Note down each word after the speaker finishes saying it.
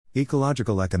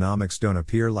Ecological economics don't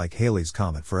appear like Halley's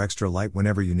Comet for extra light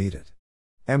whenever you need it.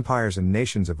 Empires and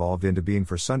nations evolved into being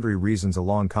for sundry reasons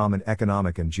along common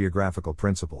economic and geographical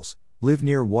principles: live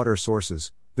near water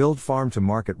sources, build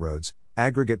farm-to-market roads,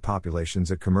 aggregate populations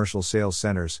at commercial sales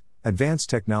centers, advance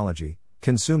technology,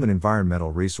 consume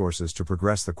environmental resources to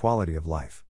progress the quality of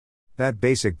life. That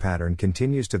basic pattern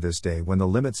continues to this day when the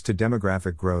limits to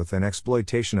demographic growth and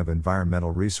exploitation of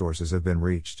environmental resources have been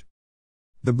reached.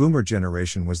 The Boomer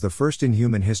generation was the first in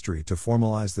human history to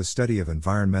formalize the study of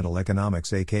environmental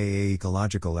economics, aka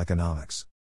ecological economics.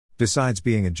 Besides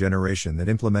being a generation that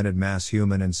implemented mass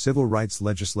human and civil rights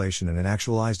legislation and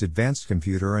actualized advanced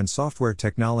computer and software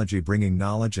technology bringing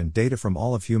knowledge and data from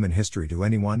all of human history to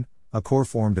anyone, a core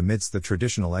formed amidst the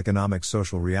traditional economic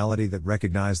social reality that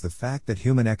recognized the fact that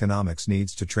human economics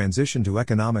needs to transition to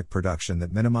economic production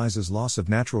that minimizes loss of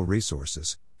natural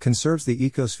resources, conserves the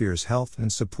ecosphere's health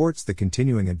and supports the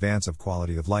continuing advance of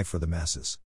quality of life for the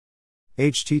masses.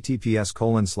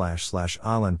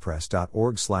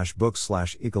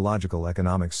 https://islandpress.org/book/ecological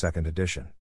economics 2nd edition.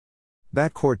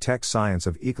 That core tech science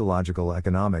of ecological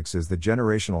economics is the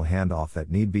generational handoff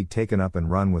that need be taken up and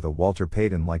run with a Walter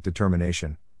Payton-like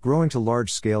determination, growing to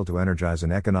large scale to energize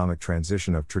an economic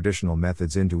transition of traditional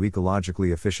methods into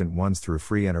ecologically efficient ones through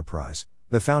free enterprise,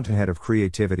 the fountainhead of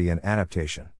creativity and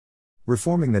adaptation.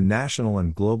 Reforming the national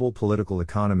and global political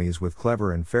economies with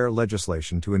clever and fair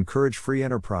legislation to encourage free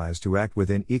enterprise to act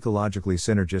within ecologically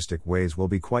synergistic ways will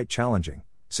be quite challenging,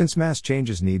 since mass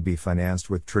changes need be financed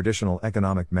with traditional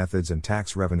economic methods and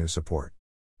tax revenue support.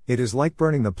 It is like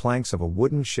burning the planks of a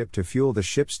wooden ship to fuel the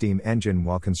ship's steam engine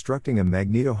while constructing a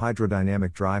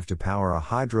magneto-hydrodynamic drive to power a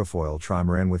hydrofoil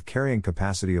trimaran with carrying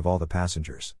capacity of all the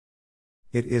passengers.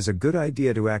 It is a good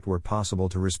idea to act where possible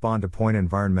to respond to point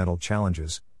environmental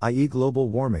challenges, i.e. global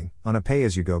warming, on a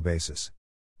pay-as-you-go basis.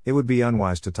 It would be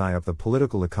unwise to tie up the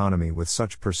political economy with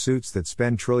such pursuits that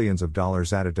spend trillions of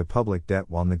dollars added to public debt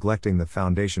while neglecting the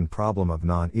foundation problem of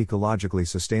non-ecologically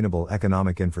sustainable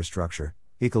economic infrastructure,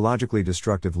 ecologically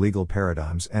destructive legal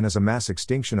paradigms, and as a mass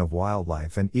extinction of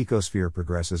wildlife and ecosphere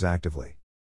progresses actively.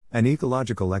 An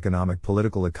ecological economic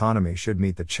political economy should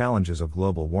meet the challenges of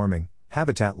global warming,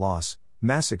 habitat loss,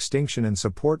 mass extinction, and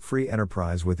support free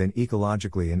enterprise within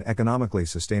ecologically and economically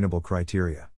sustainable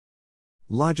criteria.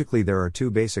 Logically, there are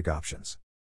two basic options.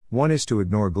 One is to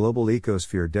ignore global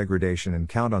ecosphere degradation and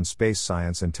count on space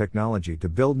science and technology to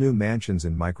build new mansions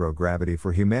in microgravity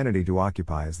for humanity to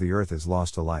occupy as the Earth is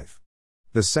lost to life.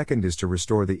 The second is to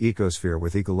restore the ecosphere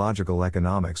with ecological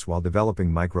economics while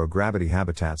developing microgravity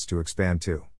habitats to expand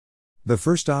to. The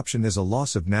first option is a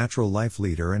loss of natural life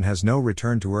leader and has no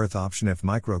return to Earth option if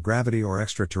microgravity or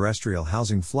extraterrestrial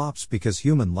housing flops because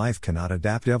human life cannot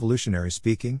adapt, evolutionary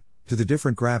speaking, to the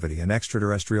different gravity and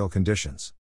extraterrestrial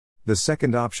conditions. The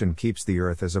second option keeps the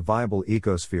Earth as a viable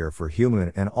ecosphere for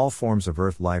human and all forms of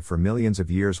Earth life for millions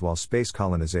of years while space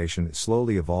colonization is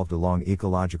slowly evolved along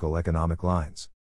ecological economic lines.